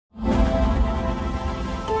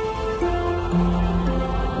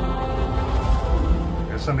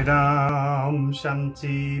Samidam,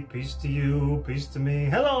 Shanti, peace to you, peace to me.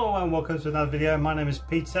 Hello and welcome to another video. My name is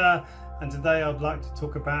Peter and today I'd like to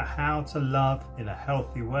talk about how to love in a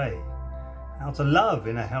healthy way. How to love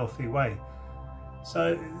in a healthy way.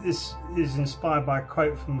 So this is inspired by a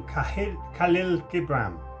quote from Khalil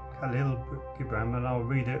Gibran, and I'll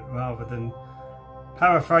read it rather than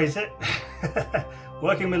paraphrase it.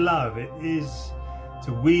 Working with love, it is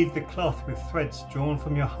to weave the cloth with threads drawn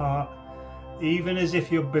from your heart, even as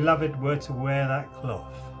if your beloved were to wear that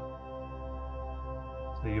cloth.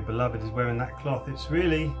 So your beloved is wearing that cloth. It's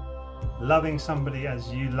really loving somebody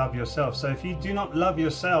as you love yourself. So if you do not love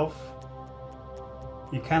yourself,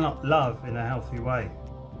 you cannot love in a healthy way.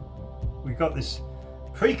 We've got this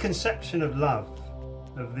preconception of love,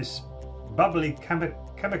 of this bubbly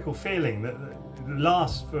chemical feeling that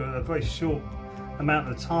lasts for a very short amount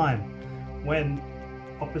of time when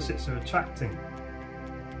opposites are attracting.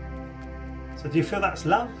 So do you feel that's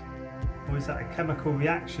love, or is that a chemical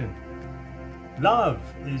reaction? Love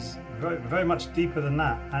is very, very much deeper than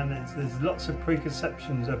that, and there's lots of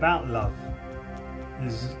preconceptions about love.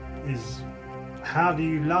 Is how do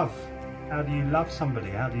you love? How do you love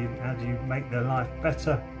somebody? How do you make their life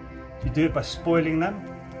better? Do you do it by spoiling them?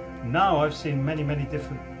 No, I've seen many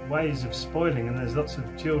different ways of spoiling, and there's lots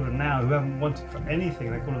of children now who haven't wanted for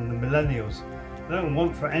anything. They call them the millennials. They don't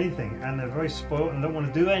want for anything, and they're very spoiled and don't want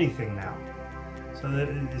to do anything now. So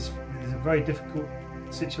it's a very difficult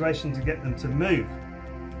situation to get them to move.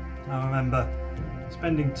 I remember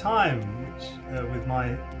spending time with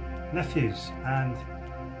my nephews, and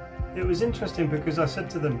it was interesting because I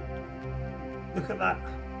said to them, look at that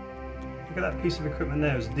piece of equipment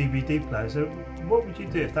there as a DVD player. So what would you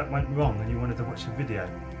do if that went wrong and you wanted to watch a video,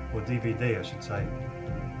 or DVD I should say?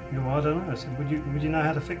 You know, well, I don't know. I said, would you know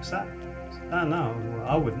how to fix that? I said, no, well,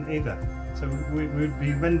 I wouldn't either. So we would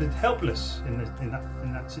be rendered helpless in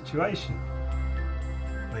that situation.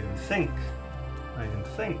 Made them think.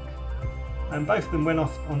 And both of them went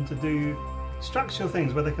off on to do structural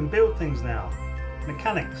things where they can build things now,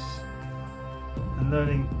 mechanics, and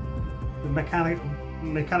learning the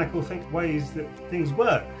mechanical ways that things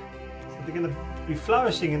work. So they're going to be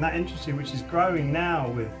flourishing in that industry, which is growing now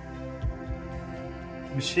with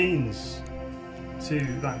machines to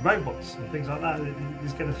like robots and things like that.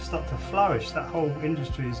 It's going to start to flourish. That whole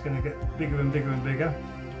industry is going to get bigger and bigger and bigger.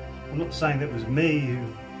 I'm not saying that it was me who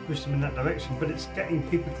pushed them in that direction, but it's getting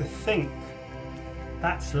people to think.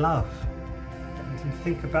 That's love. Getting them to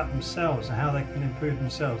think about themselves and how they can improve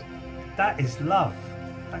themselves. That is love.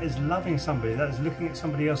 That is loving somebody. That is looking at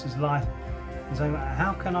somebody else's life and saying,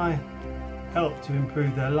 how can I help to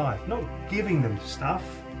improve their life? Not giving them stuff,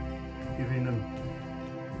 giving them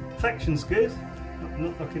affection's good,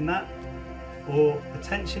 not knocking that, or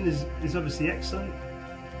attention is obviously excellent,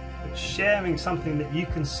 but sharing something that you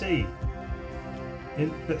can see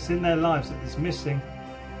that's in their lives that is missing,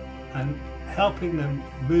 and helping them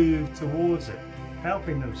move towards it,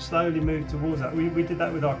 helping them slowly move towards that. We did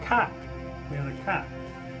that with our cat. We had a cat.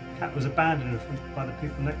 The cat was abandoned by the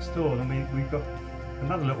people next door, and we got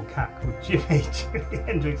another little cat called Jimmy. Jimmy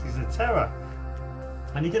Hendrix is a terror,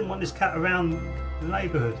 and he didn't want this cat around the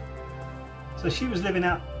neighbourhood. So she was living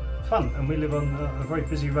out front, and we live on a very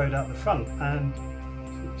busy road out the front, and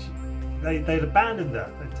they'd abandoned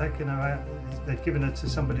her. They'd taken her out, they'd given her to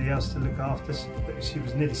somebody else to look after. She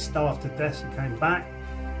was nearly starved to death. She came back,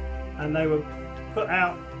 and they were put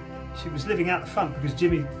out. She was living out the front because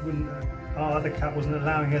Jimmy wouldn't, our other cat wasn't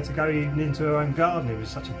allowing her to go even into her own garden. It was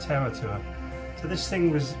such a terror to her. So this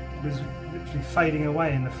thing was literally fading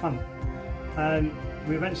away in the front, and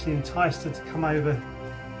we eventually enticed her to come over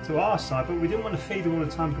to our side, but we didn't want to feed her all the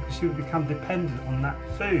time because she would become dependent on that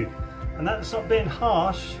food. And that's not being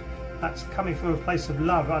harsh, that's coming from a place of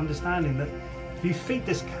love, understanding that if you feed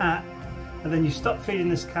this cat and then you stop feeding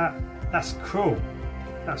this cat, that's cruel.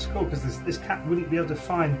 That's cruel because this cat wouldn't be able to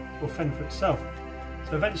find or fend for itself.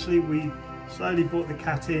 So eventually we slowly brought the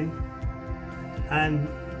cat in, and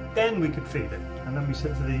then we could feed it. And then we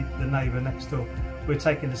said to the neighbour next door, we're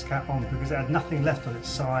taking this cat on because it had nothing left on its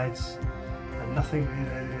sides. Nothing,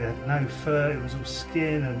 it had no fur, it was all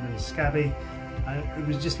skin and scabby, and it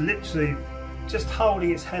was just literally just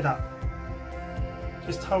holding its head up,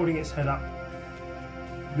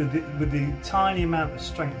 with the tiny amount of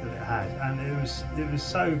strength that it had, and it was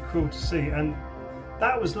so cool to see. And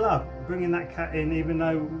that was love, bringing that cat in, even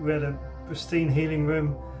though we had a pristine healing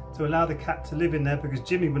room, to allow the cat to live in there because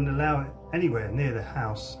Jimmy wouldn't allow it anywhere near the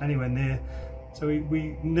house, anywhere near. So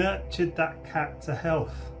we nurtured that cat to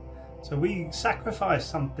health. So we sacrificed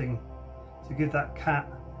something to give that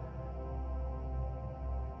cat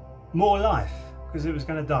more life because it was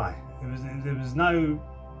going to die. There was no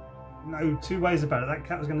no two ways about it. That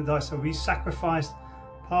cat was going to die, so we sacrificed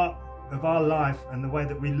part of our life and the way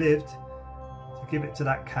that we lived to give it to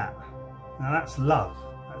that cat. Now that's love.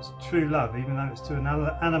 That's true love. Even though it's to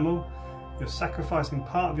another animal, you're sacrificing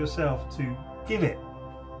part of yourself to give it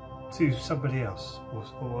to somebody else,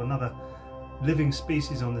 or another living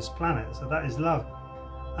species on this planet. So that is love.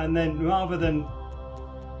 And then rather than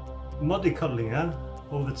mollycoddling her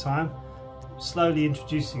all the time, slowly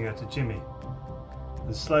introducing her to Jimmy,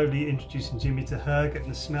 and slowly introducing Jimmy to her, getting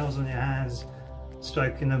the smells on your hands,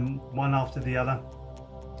 stroking them one after the other,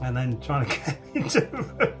 and then trying to get into the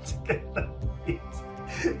room together.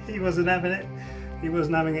 He wasn't having it. He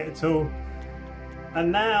wasn't having it at all.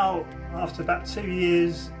 And now, after about 2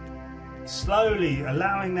 years, slowly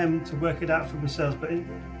allowing them to work it out for themselves, but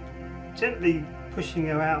gently pushing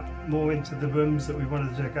her out more into the rooms that we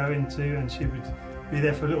wanted her to go into, and she would be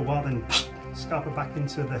there for a little while, then scarper back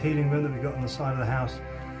into the healing room that we got on the side of the house,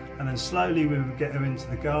 and then slowly we would get her into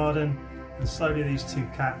the garden, and slowly these two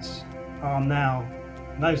cats are now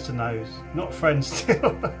nose to nose, not friends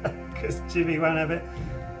still, because Jimmy won't have it,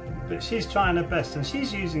 but she's trying her best, and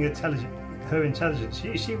she's using her intelligence.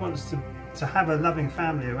 She wants to have a loving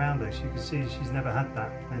family around her. She can see she's never had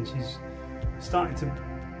that, and she's starting to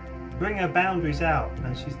bring her boundaries out,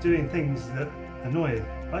 and she's doing things that annoy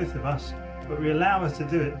both of us, but we allow her to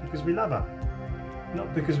do it because we love her,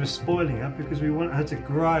 not because we're spoiling her, because we want her to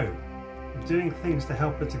grow. We're doing things to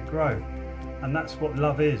help her to grow, and that's what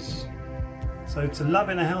love is. So to love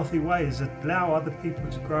in a healthy way is allow other people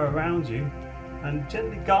to grow around you and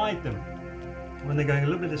gently guide them when they're going a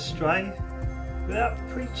little bit astray, without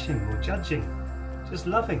preaching or judging, just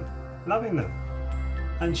loving them,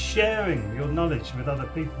 and sharing your knowledge with other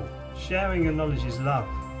people. Sharing your knowledge is love.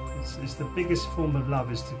 It's the biggest form of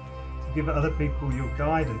love, is to give other people your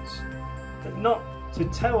guidance, but not to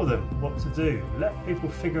tell them what to do. Let people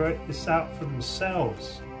figure this out for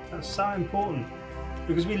themselves. That's so important,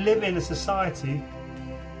 because we live in a society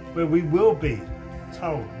where we will be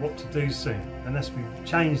told what to do soon, unless we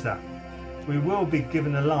change that. We will be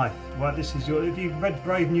given a life. Well, this is your. If you've read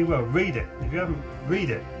Brave New World, read it. If you haven't, read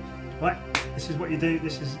it. Right, this is what you do.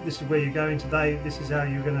 This is where you're going today. This is how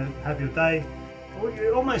you're going to have your day. Well,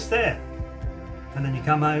 you're almost there, and then you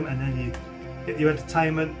come home, and then you get your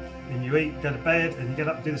entertainment, and you eat, go to bed, and you get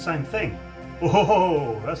up and do the same thing.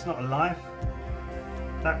 Oh, that's not a life.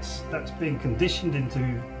 That's being conditioned into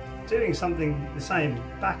doing something the same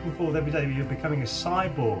back and forth every day. You're becoming a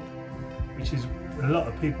cyborg, which is a lot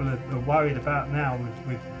of people are worried about now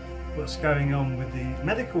with what's going on with the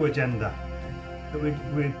medical agenda, that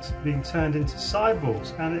we're being turned into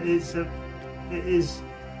cyborgs, and it is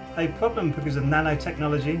a problem because of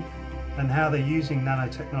nanotechnology and how they're using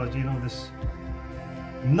nanotechnology and all this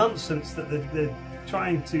nonsense that they're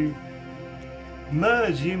trying to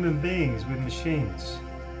merge human beings with machines,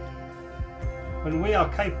 when we are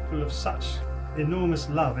capable of such enormous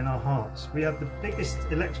love in our hearts. We have the biggest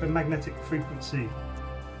electromagnetic frequency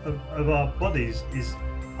of our bodies is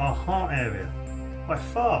our heart area, by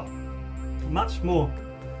far. Much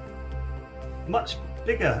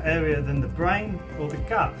bigger area than the brain or the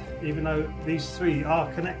gut, even though these three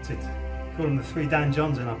are connected. We call them the three Dan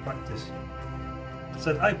Johns in our practice.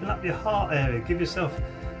 So open up your heart area, give yourself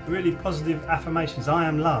really positive affirmations. I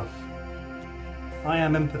am love, I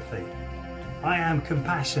am empathy, I am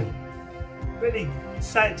compassion. Really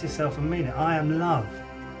say it to yourself and mean it. I am love,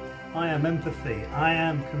 I am empathy, I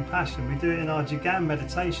am compassion. We do it in our Jigam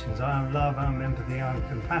meditations. I am love, I am empathy, I am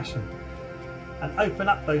compassion. And open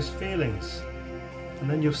up those feelings, and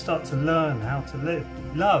then you'll start to learn how to live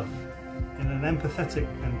love in an empathetic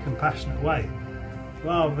and compassionate way,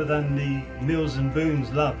 rather than the Mills and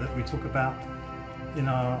Boons love that we talk about in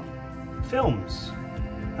our films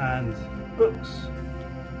and books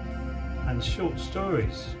and short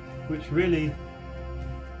stories, which really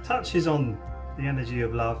touches on the energy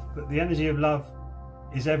of love. But the energy of love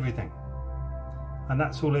is everything, and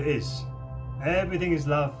that's all it is. Everything is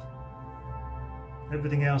love.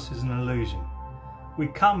 Everything else is an illusion. We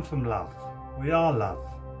come from love. We are love.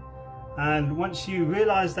 And once you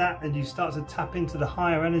realize that and you start to tap into the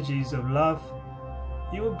higher energies of love,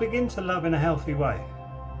 you will begin to love in a healthy way.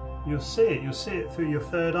 You'll see it through your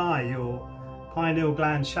third eye, your pineal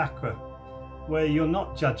gland chakra, where you're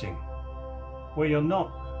not judging, where you're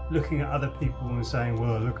not looking at other people and saying,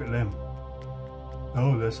 well, look at them,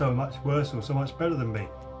 oh, they're so much worse or so much better than me.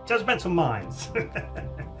 Judgmental minds.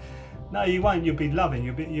 No, you won't. You'll be loving.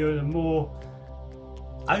 You're in a more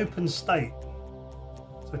open state.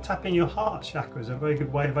 So tapping your heart chakra is a very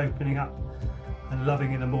good way of opening up and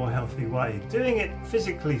loving in a more healthy way. Doing it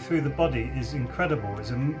physically through the body is incredible. It's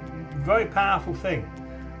a very powerful thing.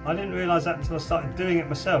 I didn't realise that until I started doing it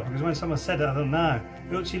myself, because when someone said it, I thought, no.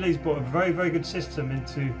 Ilchi Lee's brought a very, very good system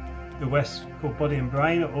into the West called Body and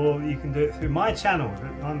Brain, or you can do it through my channel.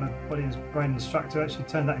 I'm a Body and Brain instructor. I actually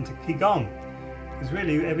turned that into Qigong, because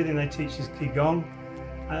really everything they teach is Qigong,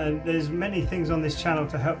 and there's many things on this channel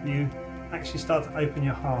to help you actually start to open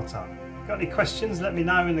your heart up. Got any questions? Let me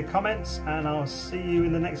know in the comments, and I'll see you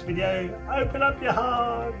in the next video. Open up your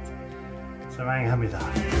heart. Sarang Hamida.